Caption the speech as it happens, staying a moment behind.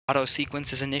Auto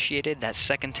sequence is initiated. That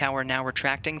second tower now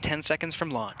retracting, 10 seconds from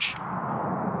launch.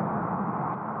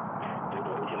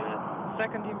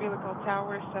 Second umbilical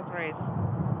tower separates.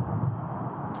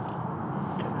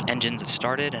 Engines have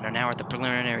started and are now at the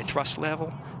preliminary thrust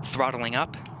level, throttling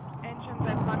up. Engines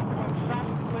at maximum thrust,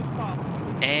 lift off.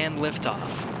 And liftoff.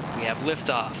 We have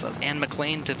liftoff of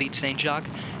McClain of Saint-Jacques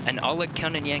and Oleg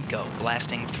Kononenkoof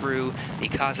blasting through the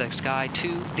Kazakh sky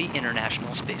to the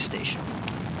International Space Station.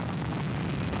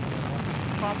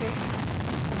 Copy.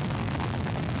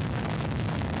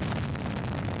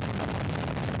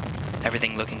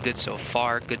 Everything looking good so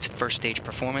far. Good first stage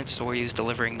performance. Soyuz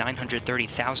delivering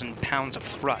 930,000 pounds of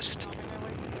thrust.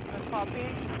 Copy.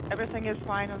 Everything is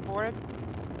fine on board.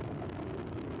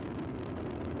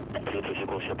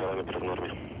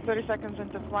 30 seconds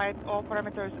into flight. All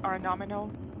parameters are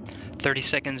nominal. 30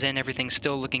 seconds in, everything's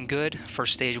still looking good.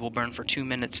 First stage will burn for 2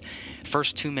 minutes.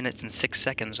 First 2 minutes and 6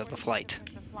 seconds of the flight.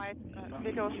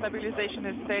 Vehicle stabilization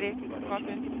is steady.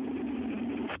 Copy.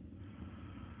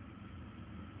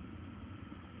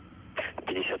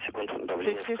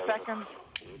 50 seconds.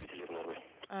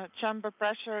 Chamber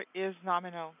pressure is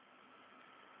nominal.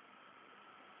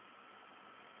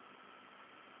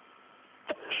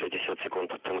 60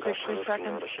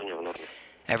 seconds.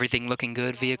 Everything looking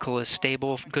good. Vehicle is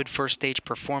stable. Good first stage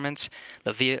performance.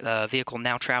 The vehicle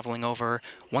now traveling over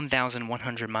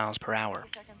 1,100 miles per hour. 30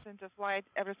 seconds into flight.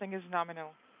 Everything is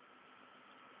nominal.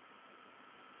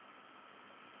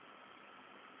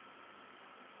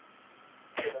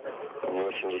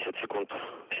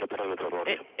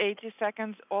 80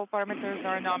 seconds. All parameters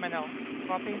are nominal.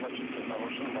 Copy.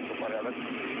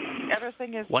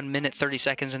 Everything is 1 minute 30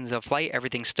 seconds into the flight.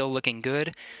 Everything's still looking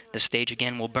good. The stage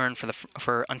again will burn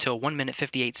for until 1 minute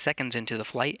 58 seconds into the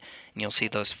flight, and you'll see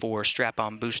those 4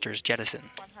 strap-on boosters jettison.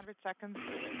 100 seconds.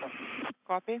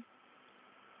 Copy.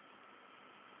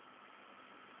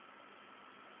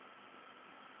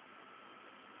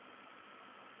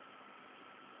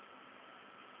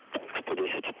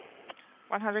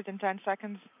 $110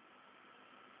 seconds.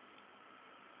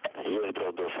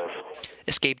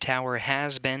 Escape tower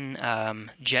has been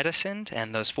jettisoned,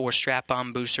 and those 4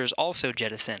 strap-on boosters also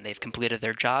jettisoned. They've completed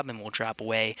their job and will drop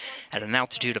away at an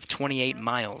altitude of 28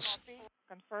 miles.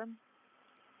 Confirm.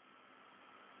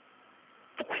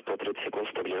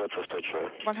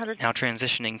 100. Now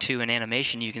transitioning to an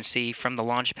animation, you can see from the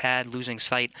launch pad losing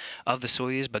sight of the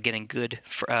Soyuz, but getting good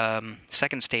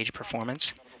second stage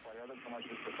performance.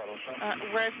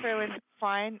 We're feeling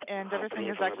fine, and everything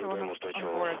is excellent on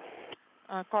board.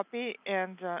 Copy,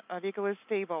 and vehicle is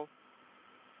stable.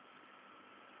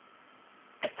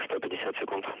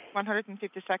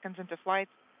 150 seconds into flight.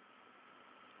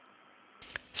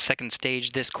 Second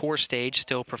stage, this core stage,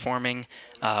 still performing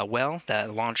well. The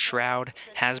launch shroud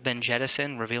has been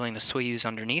jettisoned, revealing the Soyuz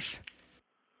underneath.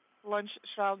 Launch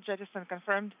shroud jettison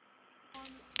confirmed.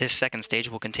 This second stage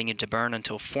will continue to burn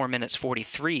until 4 minutes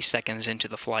 43 seconds into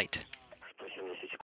the flight.